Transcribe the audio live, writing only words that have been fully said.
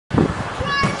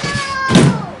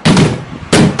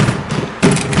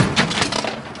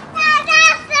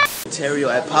Ontario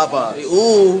at Papa. Say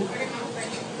ooh.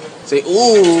 Say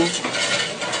ooh.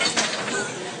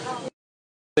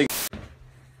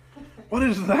 What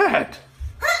is that?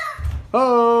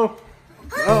 Oh.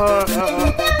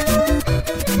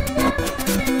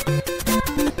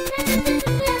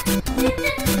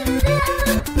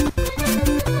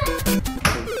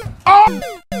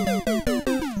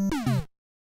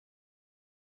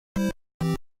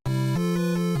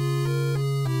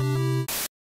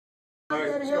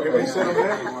 Everybody settle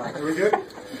down? Are we good?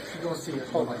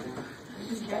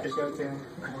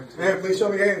 Man, please show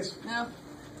me your hands. No.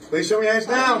 Please show me your hands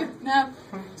now. No.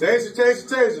 Taser, taser,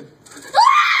 taser.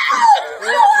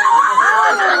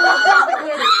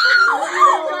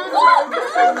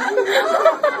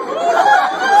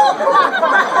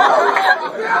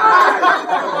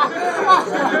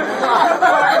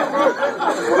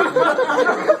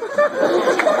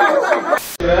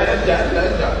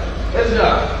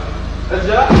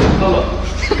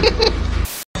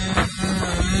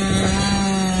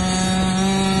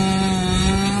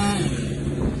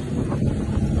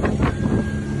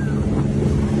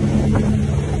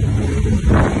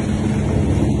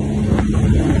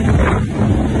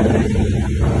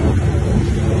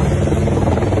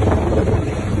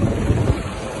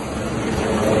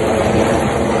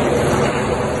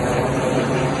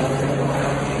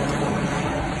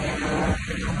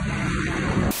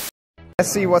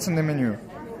 Let's see what's in the menu.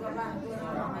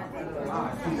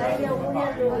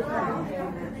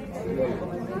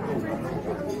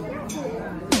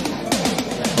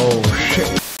 Oh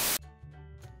shit.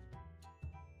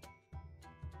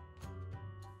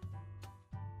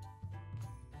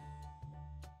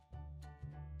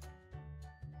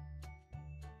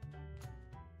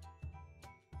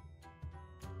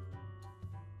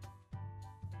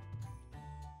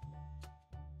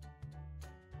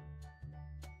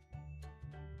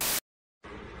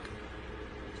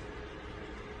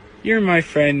 You're my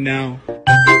friend now.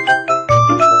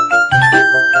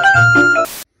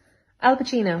 Al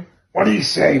Pacino. What do you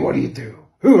say? What do you do?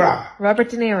 Hoorah! Robert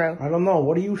De Niro. I don't know.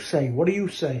 What do you say? What do you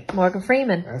say? Morgan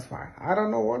Freeman. That's fine. I don't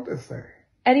know what to say.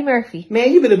 Eddie Murphy.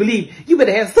 Man, you better believe. You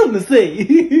better have something to say.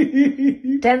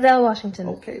 Denzel Washington.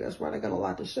 Okay, that's right. I got a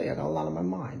lot to say. I got a lot on my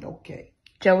mind. Okay.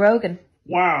 Joe Rogan.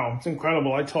 Wow, it's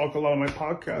incredible. I talk a lot on my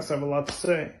podcast. I have a lot to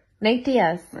say. Nate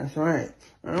Diaz. That's right.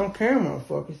 I don't care,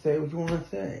 motherfucker. Say what you want to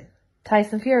say.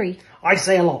 Tyson Fury. I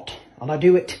say a lot. And I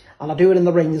do it. And I do it in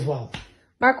the ring as well.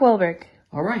 Mark Wahlberg.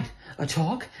 All right. I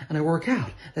talk and I work out.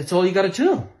 That's all you got to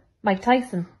do. Mike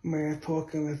Tyson. Man,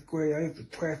 talking is great. I used to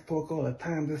trash talk all the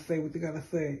time. Just say what you gotta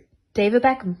say. David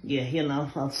Beckham. Yeah, you know,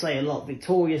 I'd say a lot.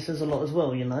 Victoria says a lot as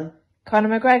well, you know.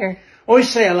 Conor McGregor. I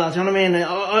say a lot, you know what I mean?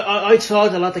 I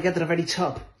talk a lot to get to the very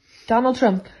top. Donald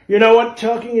Trump. You know what?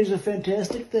 Talking is a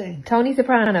fantastic thing. Tony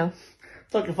Soprano.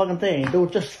 It's like a fucking thing. Do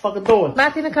it, just fucking do it.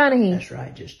 Matthew McConaughey. That's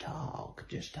right, just talk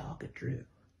it through.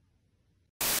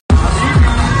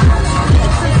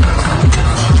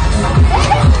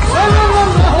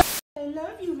 I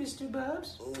love you, Mr.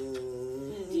 Bubs.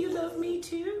 Do you love me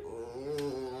too?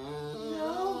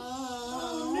 No?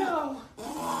 Oh, no.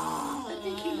 I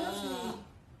think he loves me.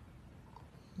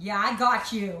 Yeah, I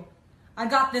got you. I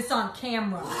got this on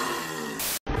camera.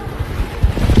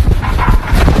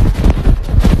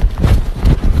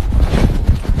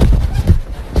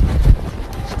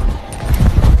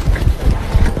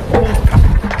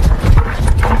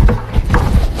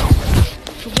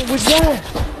 What was that?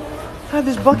 How'd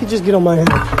this bucket just get on my head?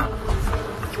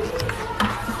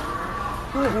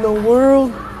 What in the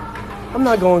world? I'm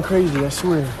not going crazy, I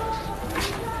swear.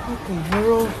 What in the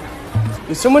world?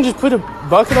 Did someone just put a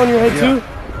bucket on your head too?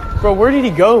 Bro, where did he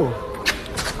go?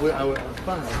 I'm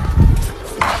fine.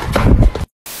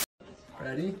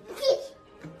 Ready?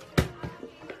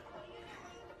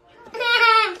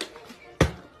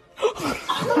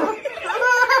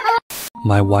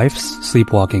 My wife's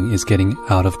sleepwalking is getting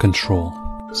out of control.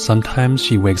 Sometimes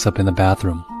she wakes up in the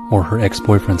bathroom or her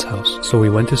ex-boyfriend's house. So we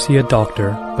went to see a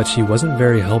doctor, but she wasn't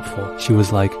very helpful. She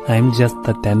was like, "I'm just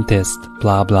the dentist,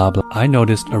 blah blah blah." I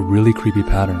noticed a really creepy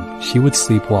pattern. She would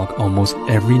sleepwalk almost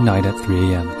every night at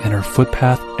 3 a.m. and her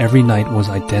footpath every night was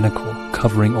identical,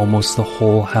 covering almost the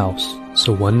whole house.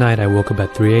 So one night I woke up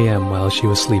at 3 a.m. while she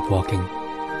was sleepwalking,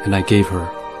 and I gave her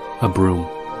a broom.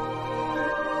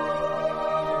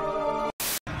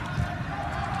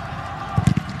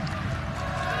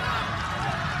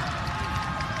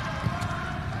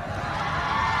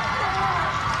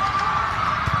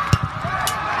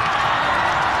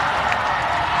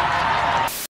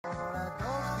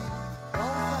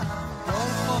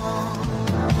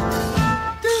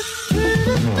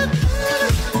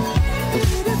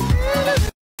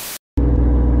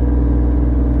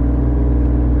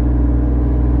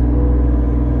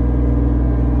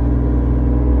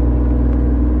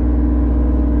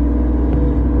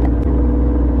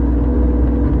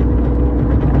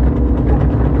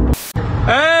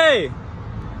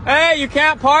 You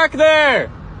can't park there.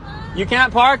 You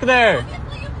can't park there.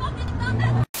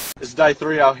 It's day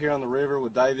 3 out here on the river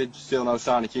with David. Still no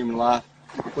sign of human life.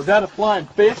 Was that a flying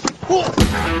fish?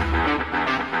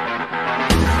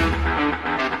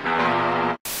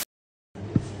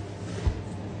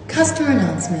 Customer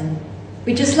announcement.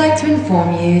 We'd just like to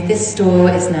inform you this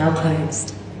store is now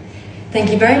closed.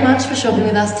 Thank you very much for shopping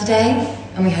with us today,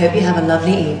 and we hope you have a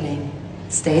lovely evening.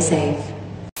 Stay safe.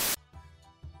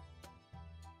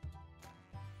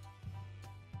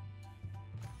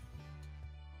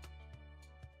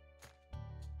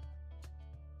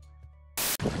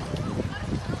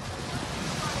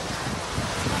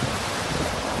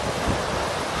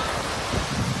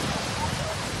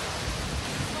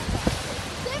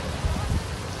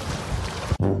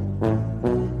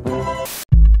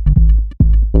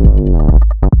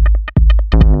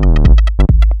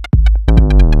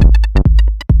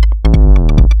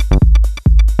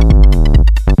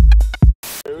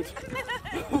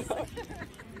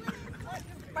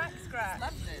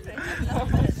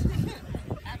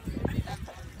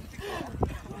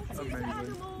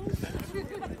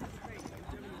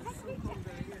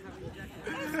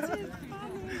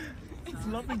 It's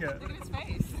loving it. Look at his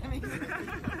face. I mean,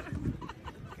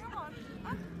 come on.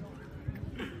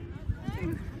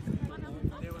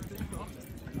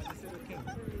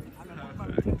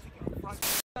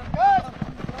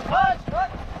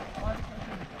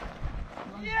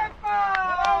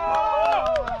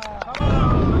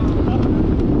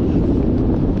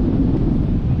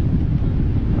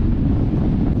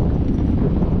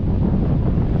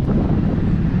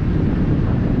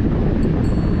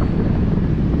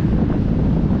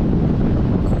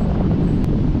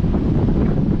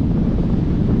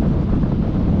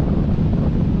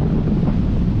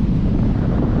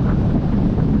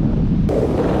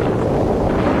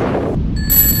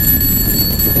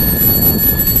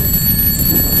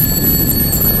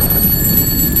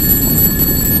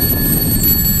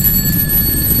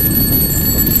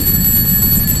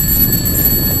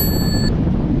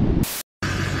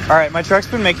 All right, my truck's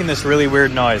been making this really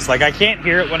weird noise. Like, I can't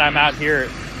hear it when I'm out here.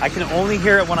 I can only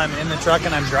hear it when I'm in the truck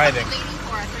and I'm driving.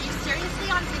 Are you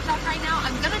seriously on TikTok right now?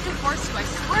 I'm gonna divorce you. I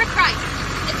swear to Christ.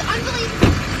 It's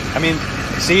unbelievable. I mean,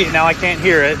 see, now I can't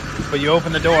hear it, but you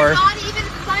open the door. It's not even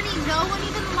funny. No one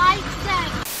even likes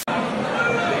it.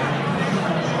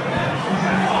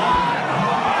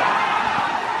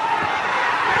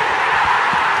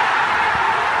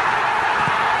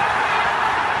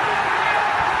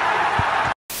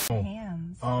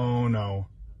 Oh no.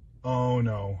 Oh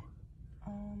no.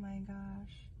 Oh my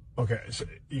gosh. Okay, so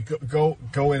you go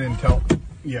in and tell.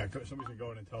 Yeah, somebody's gonna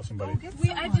go in and tell somebody.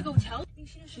 Wait, I have to go tell?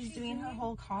 She's doing her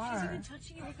whole car. She's even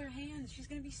touching it with her hands. She's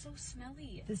gonna be so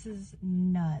smelly. This is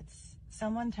nuts.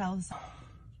 Someone tells.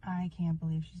 I can't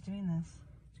believe she's doing this.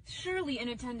 Surely an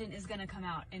attendant is gonna come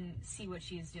out and see what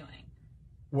she is doing.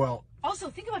 Well. Also,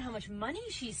 think about how much money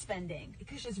she's spending.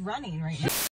 Because she's running right now.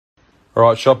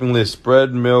 Alright, shopping list.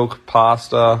 Bread, milk,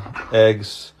 pasta,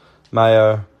 eggs,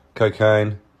 mayo,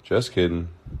 cocaine. Just kidding.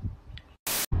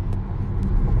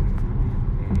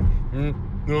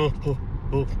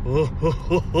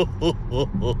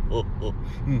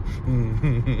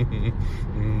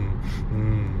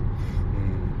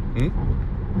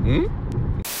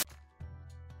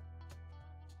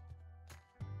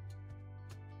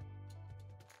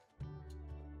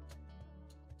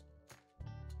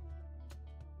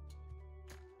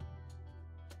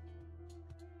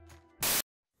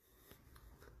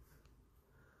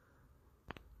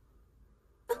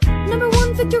 Number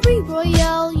 1 victory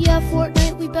royale, yeah,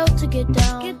 Fortnite, we bout to get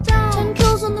down. 10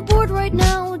 kills on the board right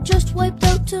now, just wiped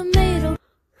out tomato.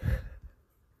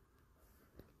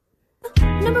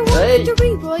 Number 1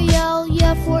 victory royale,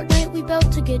 yeah, Fortnite, we bout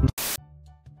to get down.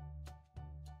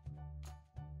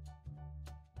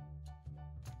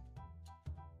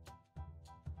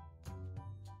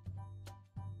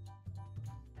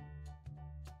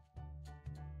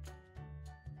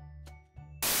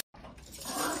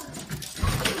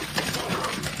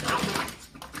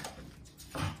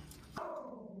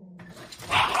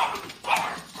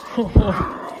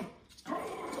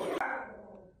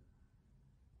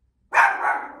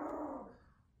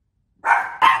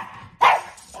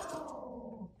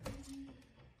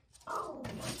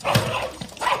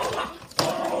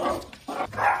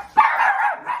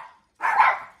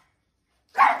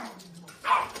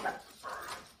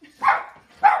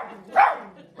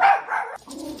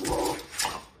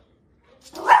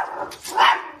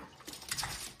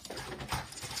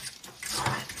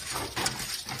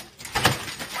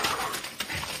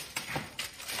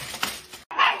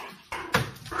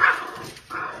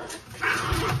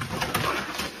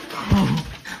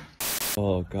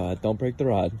 God, don't break the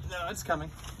rod. No, it's coming.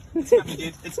 It's coming,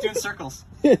 dude. It's doing circles.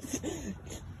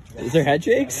 Is there head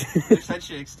shakes? There's head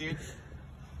shakes, dude.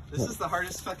 This is the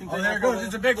hardest fucking thing. Oh, there it goes.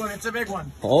 It's a big one. It's a big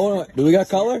one. Oh, do we got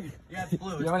color? Yeah, it's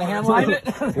blue. You want a hand line it?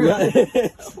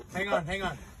 Hang on, hang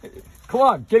on. Come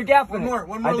on, get a gap in One it. more,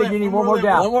 one I more think left, you need one one more more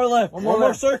gap. One more left. One One more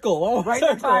more circle. One more Right in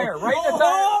the circle. tire. Right in the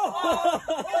tire.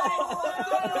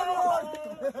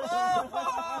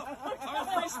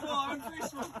 I'm free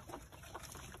swim.